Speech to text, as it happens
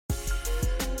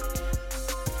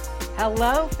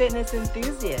Hello, fitness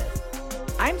enthusiasts.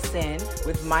 I'm Sin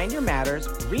with Mind Your Matters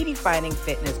Redefining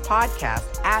Fitness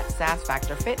podcast at SAS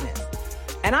Factor Fitness.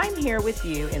 And I'm here with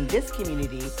you in this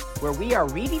community where we are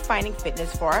redefining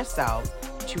fitness for ourselves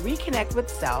to reconnect with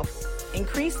self,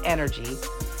 increase energy,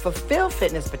 fulfill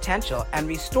fitness potential, and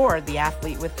restore the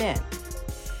athlete within.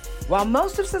 While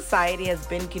most of society has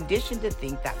been conditioned to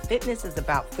think that fitness is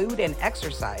about food and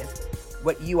exercise,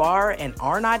 what you are and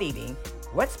are not eating,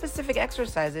 what specific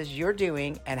exercises you're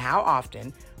doing and how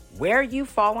often, where you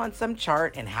fall on some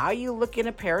chart and how you look in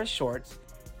a pair of shorts,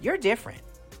 you're different.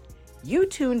 You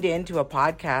tuned in to a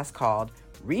podcast called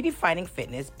Redefining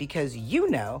Fitness because you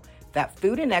know that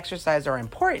food and exercise are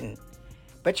important,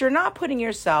 but you're not putting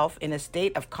yourself in a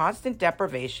state of constant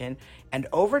deprivation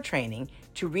and overtraining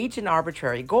to reach an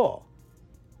arbitrary goal.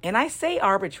 And I say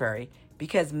arbitrary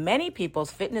because many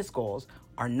people's fitness goals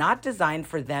are not designed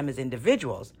for them as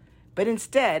individuals, but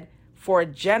instead for a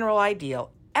general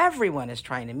ideal everyone is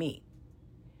trying to meet.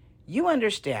 You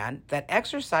understand that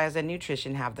exercise and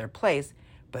nutrition have their place,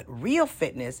 but real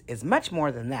fitness is much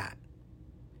more than that.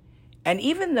 And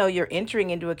even though you're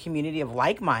entering into a community of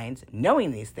like minds,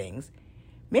 knowing these things,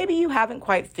 maybe you haven't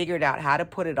quite figured out how to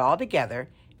put it all together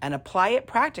and apply it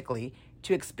practically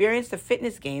to experience the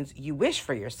fitness gains you wish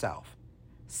for yourself.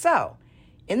 So,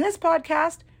 in this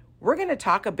podcast, we're going to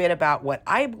talk a bit about what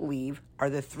I believe are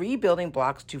the 3 building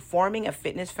blocks to forming a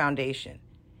fitness foundation.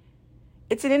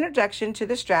 It's an introduction to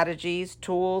the strategies,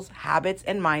 tools, habits,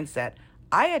 and mindset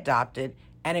I adopted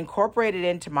and incorporated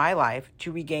into my life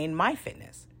to regain my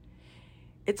fitness.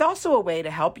 It's also a way to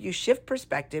help you shift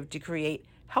perspective to create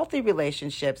healthy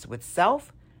relationships with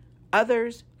self,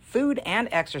 others, food, and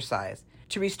exercise,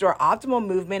 to restore optimal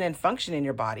movement and function in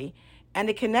your body, and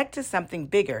to connect to something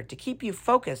bigger to keep you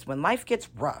focused when life gets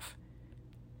rough.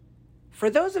 For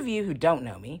those of you who don't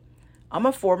know me, I'm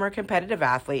a former competitive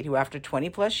athlete who after 20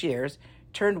 plus years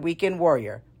turned weekend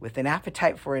warrior with an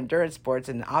appetite for endurance sports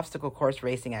and obstacle course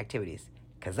racing activities,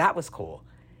 because that was cool.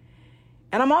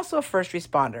 And I'm also a first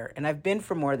responder, and I've been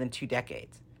for more than 2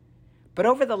 decades. But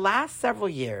over the last several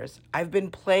years, I've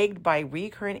been plagued by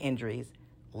recurrent injuries,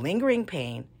 lingering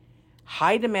pain,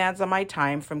 high demands on my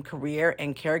time from career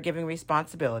and caregiving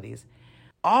responsibilities,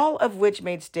 all of which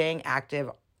made staying active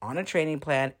on a training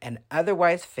plan and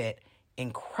otherwise fit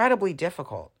incredibly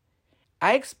difficult.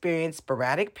 I experienced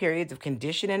sporadic periods of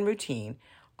condition and routine,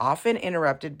 often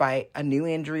interrupted by a new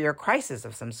injury or crisis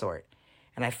of some sort,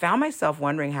 and I found myself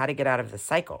wondering how to get out of the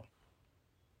cycle.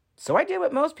 So I did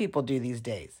what most people do these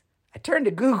days. I turned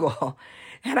to Google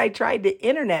and I tried to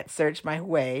internet search my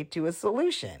way to a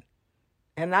solution.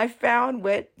 And I found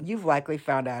what you've likely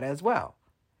found out as well.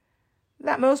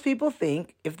 That most people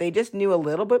think if they just knew a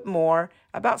little bit more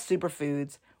about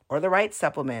superfoods or the right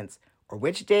supplements or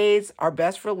which days are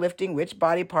best for lifting which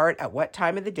body part at what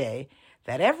time of the day,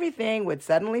 that everything would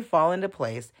suddenly fall into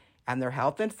place and their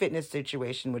health and fitness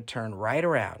situation would turn right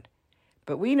around.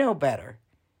 But we know better.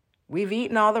 We've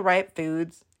eaten all the right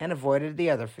foods and avoided the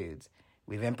other foods.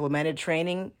 We've implemented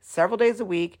training several days a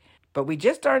week, but we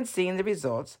just aren't seeing the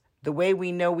results the way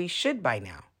we know we should by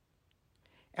now.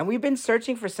 And we've been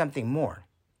searching for something more.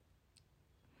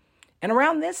 And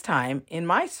around this time in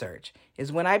my search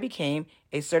is when I became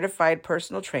a certified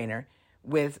personal trainer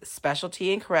with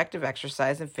specialty in corrective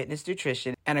exercise and fitness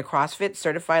nutrition and a CrossFit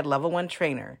certified level 1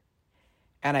 trainer.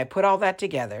 And I put all that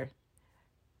together,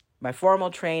 my formal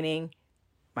training,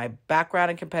 my background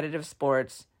in competitive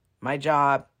sports, my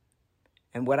job,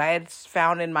 and what I had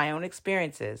found in my own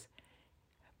experiences,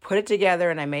 put it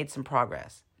together and I made some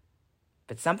progress.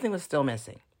 But something was still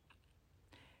missing.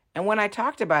 And when I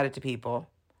talked about it to people,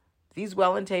 these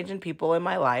well-intentioned people in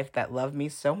my life that love me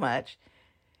so much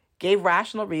gave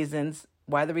rational reasons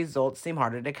why the results seem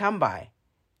harder to come by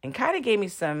and kind of gave me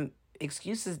some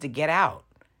excuses to get out.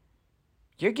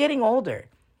 You're getting older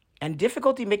and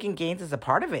difficulty making gains is a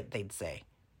part of it, they'd say.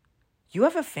 You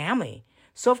have a family,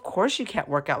 so of course you can't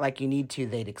work out like you need to,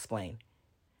 they'd explain.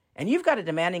 And you've got a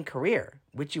demanding career,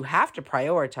 which you have to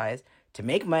prioritize to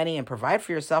make money and provide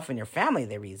for yourself and your family,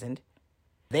 they reasoned.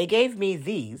 They gave me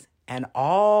these and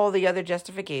all the other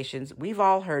justifications we've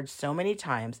all heard so many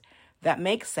times that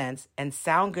make sense and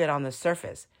sound good on the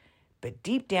surface. But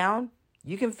deep down,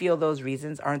 you can feel those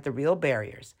reasons aren't the real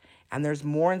barriers, and there's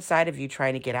more inside of you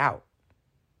trying to get out.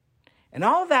 And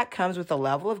all of that comes with a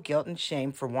level of guilt and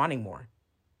shame for wanting more,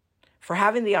 for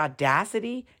having the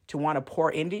audacity to want to pour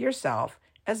into yourself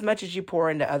as much as you pour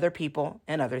into other people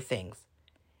and other things.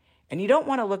 And you don't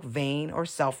want to look vain or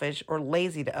selfish or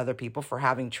lazy to other people for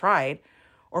having tried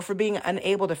or for being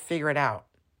unable to figure it out.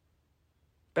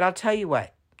 But I'll tell you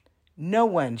what, no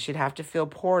one should have to feel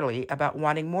poorly about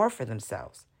wanting more for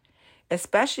themselves.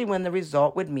 especially when the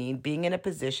result would mean being in a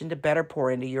position to better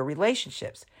pour into your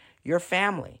relationships, your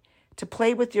family, to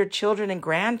play with your children and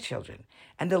grandchildren,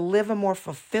 and to live a more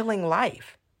fulfilling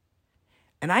life.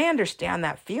 And I understand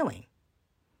that feeling.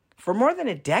 For more than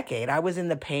a decade, I was in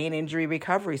the pain injury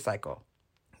recovery cycle.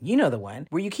 You know the one,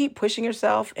 where you keep pushing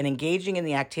yourself and engaging in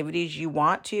the activities you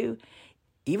want to,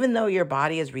 even though your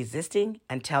body is resisting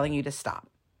and telling you to stop.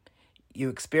 You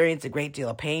experience a great deal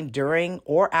of pain during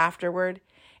or afterward,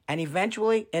 and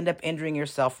eventually end up injuring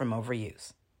yourself from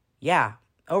overuse. Yeah,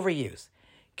 overuse.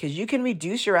 Because you can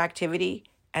reduce your activity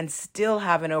and still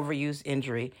have an overuse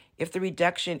injury if the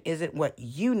reduction isn't what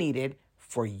you needed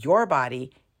for your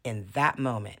body in that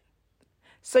moment.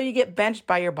 So you get benched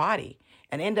by your body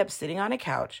and end up sitting on a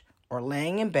couch or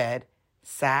laying in bed,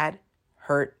 sad,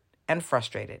 hurt, and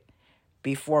frustrated,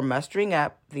 before mustering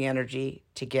up the energy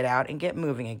to get out and get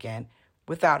moving again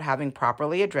without having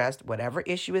properly addressed whatever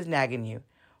issue is nagging you,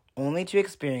 only to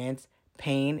experience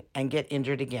pain and get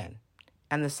injured again.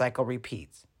 And the cycle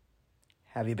repeats.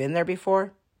 Have you been there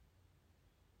before?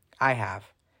 I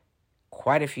have.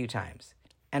 Quite a few times.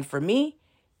 And for me,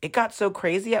 it got so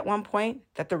crazy at one point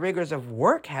that the rigors of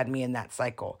work had me in that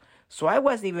cycle. So I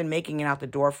wasn't even making it out the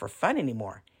door for fun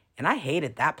anymore. And I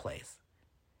hated that place.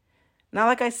 Now,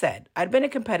 like I said, I'd been a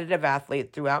competitive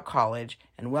athlete throughout college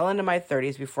and well into my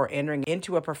 30s before entering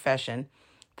into a profession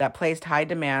that placed high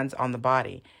demands on the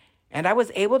body. And I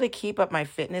was able to keep up my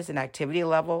fitness and activity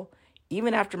level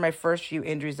even after my first few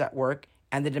injuries at work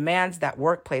and the demands that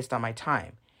work placed on my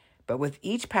time. But with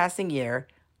each passing year,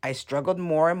 I struggled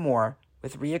more and more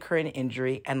with reoccurring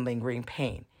injury and lingering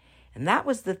pain. And that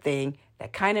was the thing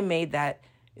that kind of made that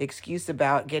excuse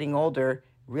about getting older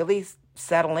really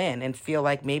settle in and feel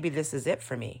like maybe this is it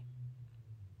for me.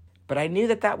 But I knew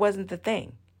that that wasn't the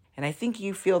thing. And I think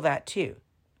you feel that too.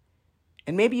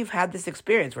 And maybe you've had this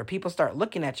experience where people start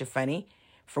looking at you funny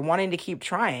for wanting to keep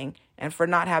trying and for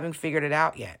not having figured it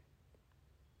out yet.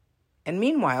 And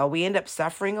meanwhile, we end up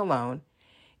suffering alone,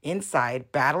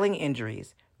 inside, battling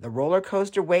injuries, the roller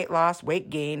coaster weight loss, weight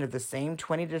gain of the same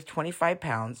 20 to 25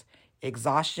 pounds,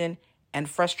 exhaustion, and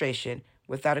frustration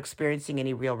without experiencing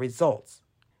any real results.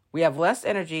 We have less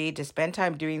energy to spend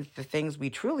time doing the things we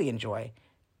truly enjoy,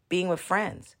 being with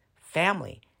friends,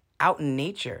 family, out in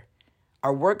nature.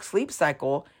 Our work-sleep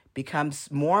cycle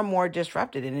becomes more and more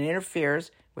disrupted, and it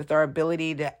interferes with our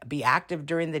ability to be active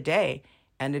during the day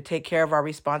and to take care of our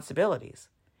responsibilities.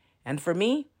 And for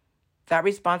me, that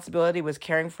responsibility was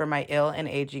caring for my ill and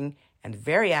aging and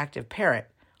very active parent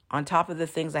on top of the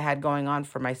things I had going on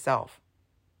for myself.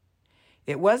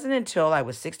 It wasn't until I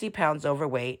was 60 pounds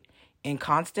overweight, in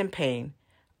constant pain,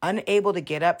 unable to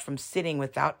get up from sitting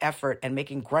without effort and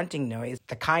making grunting noise,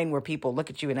 the kind where people look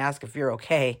at you and ask if you're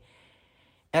okay,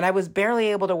 and I was barely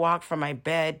able to walk from my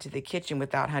bed to the kitchen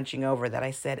without hunching over, that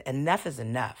I said, enough is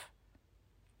enough.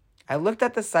 I looked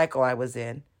at the cycle I was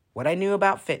in, what I knew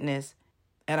about fitness,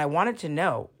 and I wanted to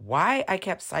know why I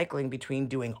kept cycling between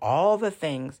doing all the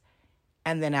things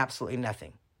and then absolutely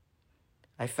nothing.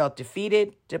 I felt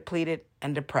defeated, depleted,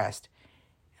 and depressed.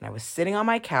 And I was sitting on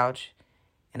my couch,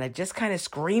 and I just kind of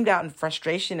screamed out in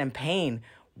frustration and pain,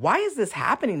 why is this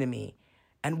happening to me?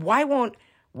 And why won't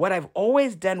what I've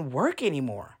always done work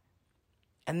anymore?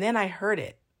 And then I heard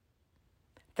it.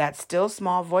 That still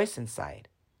small voice inside,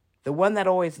 the one that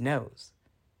always knows.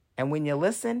 And when you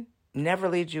listen, never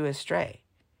leads you astray.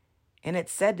 And it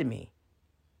said to me,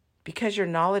 because your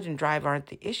knowledge and drive aren't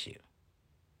the issue.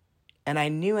 And I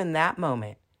knew in that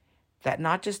moment that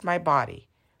not just my body,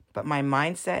 but my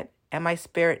mindset and my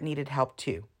spirit needed help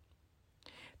too.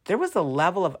 There was a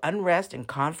level of unrest and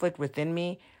conflict within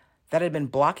me that had been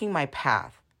blocking my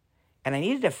path, and I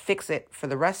needed to fix it for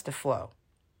the rest to flow.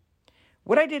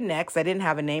 What I did next, I didn't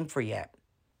have a name for yet,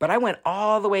 but I went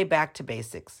all the way back to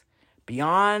basics,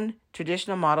 beyond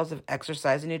traditional models of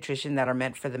exercise and nutrition that are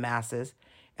meant for the masses,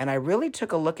 and I really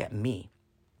took a look at me,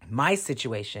 my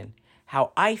situation,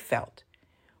 how I felt,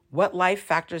 what life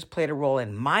factors played a role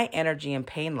in my energy and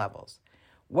pain levels,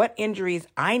 what injuries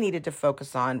I needed to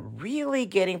focus on really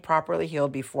getting properly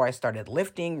healed before I started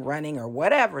lifting, running, or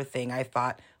whatever thing I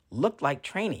thought looked like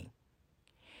training.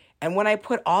 And when I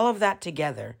put all of that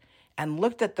together and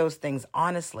looked at those things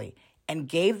honestly and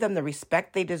gave them the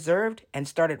respect they deserved and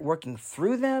started working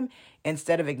through them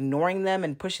instead of ignoring them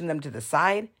and pushing them to the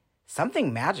side,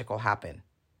 something magical happened.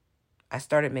 I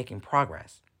started making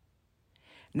progress.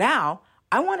 Now,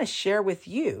 I want to share with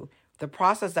you the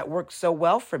process that worked so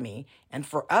well for me and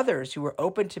for others who were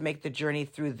open to make the journey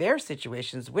through their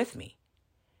situations with me.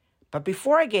 But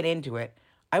before I get into it,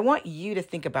 I want you to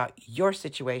think about your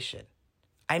situation.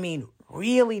 I mean,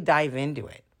 really dive into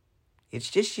it. It's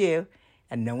just you,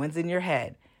 and no one's in your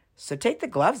head. So take the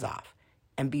gloves off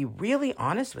and be really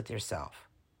honest with yourself.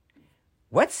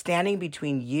 What's standing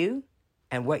between you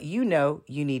and what you know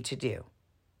you need to do?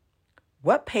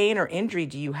 What pain or injury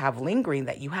do you have lingering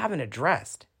that you haven't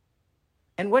addressed?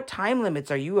 And what time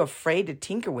limits are you afraid to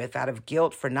tinker with out of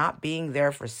guilt for not being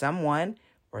there for someone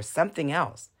or something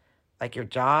else, like your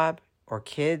job or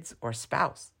kids or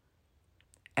spouse?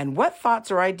 And what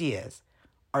thoughts or ideas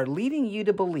are leading you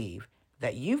to believe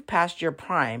that you've passed your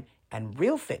prime and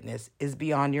real fitness is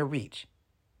beyond your reach?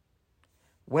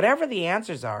 Whatever the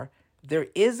answers are, there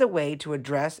is a way to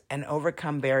address and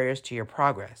overcome barriers to your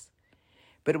progress,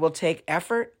 but it will take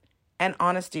effort and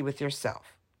honesty with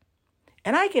yourself.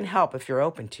 And I can help if you're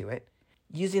open to it,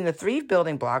 using the 3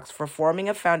 building blocks for forming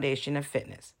a foundation of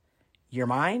fitness: your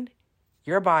mind,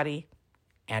 your body,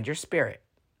 and your spirit.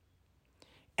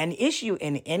 An issue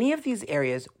in any of these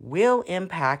areas will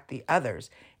impact the others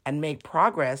and make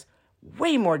progress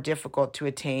way more difficult to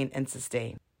attain and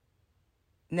sustain.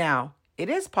 Now, it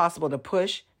is possible to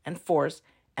push and force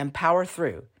and power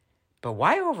through, but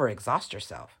why overexhaust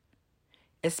yourself?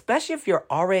 Especially if you're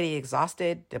already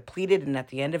exhausted, depleted, and at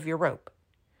the end of your rope.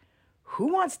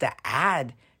 Who wants to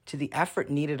add to the effort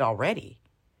needed already?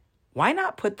 Why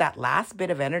not put that last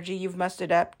bit of energy you've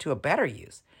mustered up to a better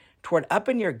use, toward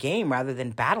upping your game rather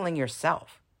than battling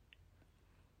yourself?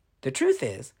 The truth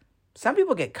is, some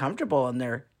people get comfortable in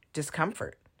their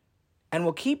discomfort and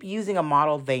will keep using a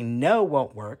model they know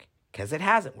won't work because it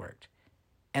hasn't worked.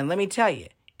 And let me tell you,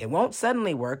 it won't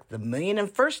suddenly work the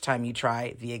 1,000,001st time you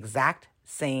try the exact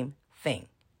same thing.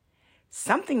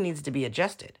 Something needs to be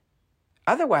adjusted.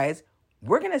 Otherwise,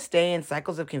 we're going to stay in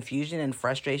cycles of confusion and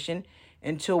frustration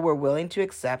until we're willing to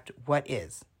accept what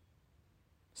is.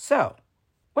 So,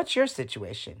 what's your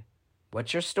situation?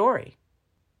 What's your story?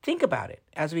 Think about it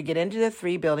as we get into the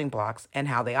 3 building blocks and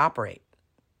how they operate.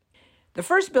 The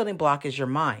first building block is your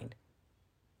mind.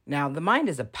 Now, the mind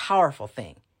is a powerful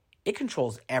thing. It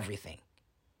controls everything.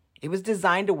 It was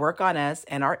designed to work on us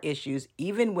and our issues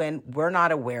even when we're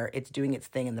not aware it's doing its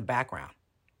thing in the background.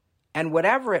 And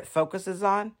whatever it focuses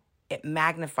on, it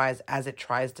magnifies as it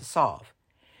tries to solve,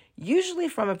 usually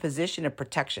from a position of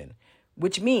protection,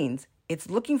 which means it's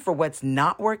looking for what's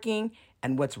not working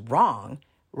and what's wrong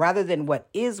rather than what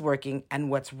is working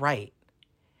and what's right.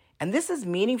 And this is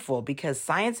meaningful because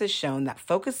science has shown that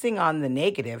focusing on the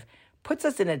negative puts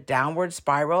us in a downward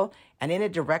spiral and in a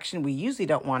direction we usually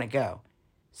don't want to go.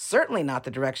 Certainly not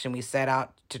the direction we set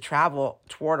out to travel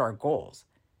toward our goals.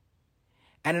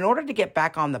 And in order to get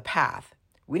back on the path,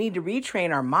 we need to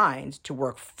retrain our minds to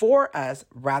work for us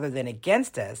rather than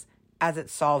against us as it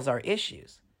solves our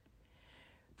issues.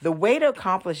 The way to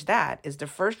accomplish that is to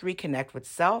first reconnect with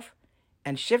self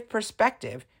and shift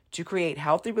perspective to create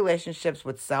healthy relationships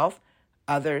with self,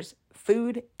 others,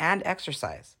 food, and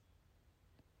exercise.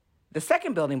 The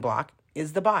second building block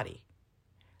is the body.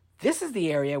 This is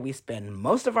the area we spend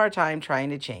most of our time trying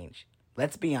to change.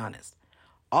 Let's be honest.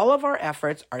 All of our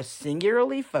efforts are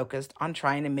singularly focused on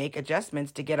trying to make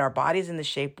adjustments to get our bodies in the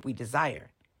shape we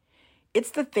desire.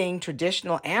 It's the thing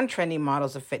traditional and trendy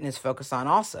models of fitness focus on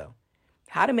also.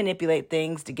 How to manipulate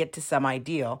things to get to some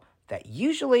ideal that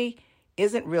usually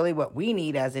isn't really what we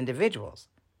need as individuals.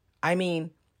 I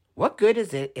mean, what good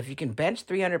is it if you can bench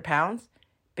 300 pounds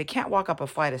but can't walk up a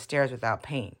flight of stairs without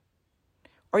pain?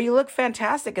 Or you look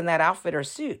fantastic in that outfit or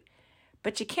suit,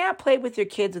 but you can't play with your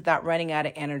kids without running out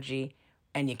of energy,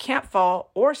 and you can't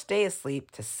fall or stay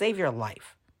asleep to save your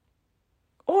life.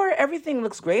 Or everything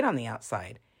looks great on the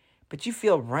outside, but you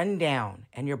feel run down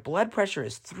and your blood pressure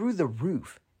is through the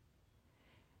roof.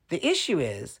 The issue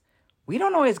is, we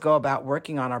don't always go about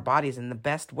working on our bodies in the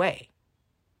best way.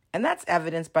 And that's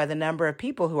evidenced by the number of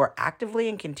people who are actively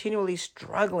and continually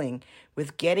struggling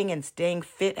with getting and staying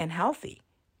fit and healthy.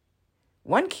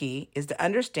 One key is to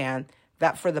understand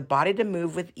that for the body to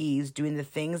move with ease doing the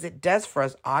things it does for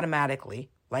us automatically,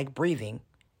 like breathing,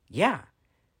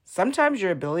 sometimes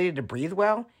your ability to breathe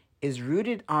well is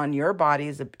rooted on your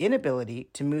body's inability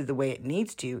to move the way it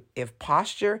needs to if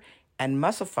posture and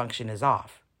muscle function is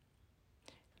off.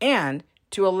 And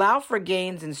to allow for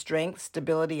gains in strength,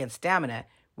 stability, and stamina,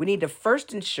 we need to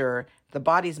first ensure the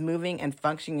body's moving and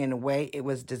functioning in a way it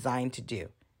was designed to do.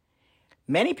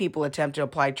 Many people attempt to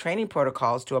apply training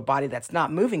protocols to a body that's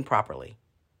not moving properly.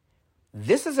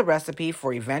 This is a recipe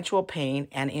for eventual pain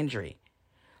and injury.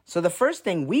 So the first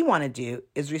thing we want to do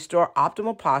is restore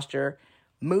optimal posture,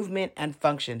 movement, and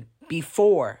function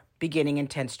before beginning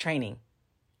intense training.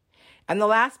 And the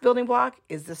last building block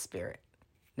is the spirit.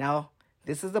 Now,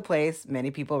 this is the place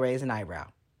many people raise an eyebrow,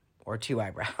 or 2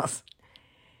 eyebrows.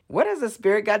 What has the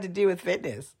spirit got to do with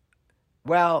fitness?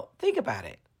 Well, think about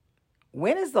it.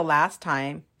 When is the last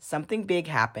time something big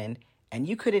happened and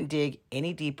you couldn't dig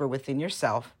any deeper within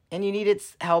yourself and you needed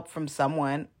help from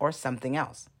someone or something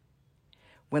else?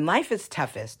 When life is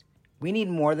toughest, we need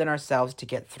more than ourselves to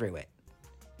get through it.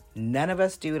 None of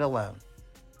us do it alone.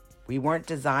 We weren't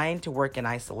designed to work in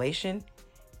isolation,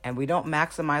 and we don't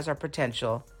maximize our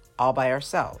potential all by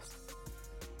ourselves.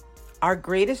 Our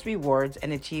greatest rewards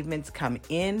and achievements come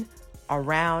in,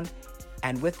 around,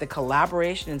 and with the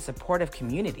collaboration and support of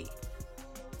community.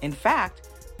 In fact,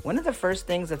 one of the first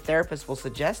things a therapist will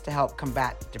suggest to help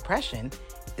combat depression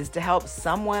is to help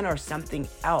someone or something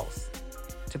else,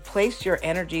 to place your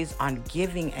energies on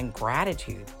giving and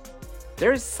gratitude.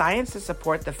 There is science to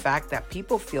support the fact that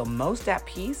people feel most at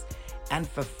peace and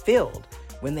fulfilled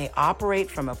when they operate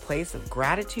from a place of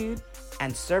gratitude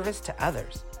and service to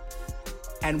others.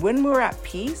 And when we're at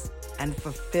peace and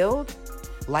fulfilled,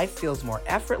 life feels more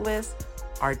effortless,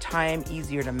 our time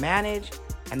easier to manage,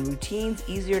 and routines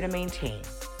easier to maintain.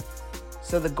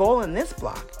 So the goal in this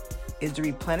block is to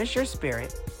replenish your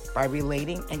spirit by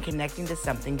relating and connecting to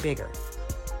something bigger.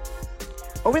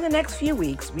 Over the next few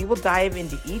weeks, we will dive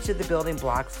into each of the building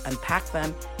blocks, unpack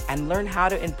them, and learn how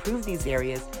to improve these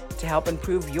areas to help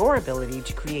improve your ability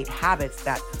to create habits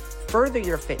that further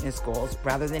your fitness goals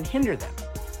rather than hinder them.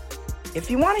 If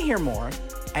you want to hear more,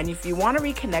 and if you want to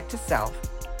reconnect to self,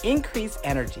 increase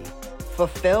energy,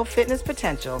 fulfill fitness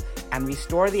potential, and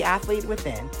restore the athlete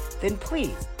within, then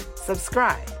please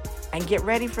subscribe and get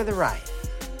ready for the ride.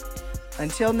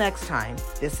 Until next time,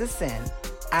 this is Sin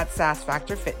at SAS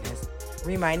Factor Fitness,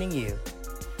 reminding you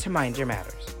to mind your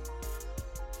matters.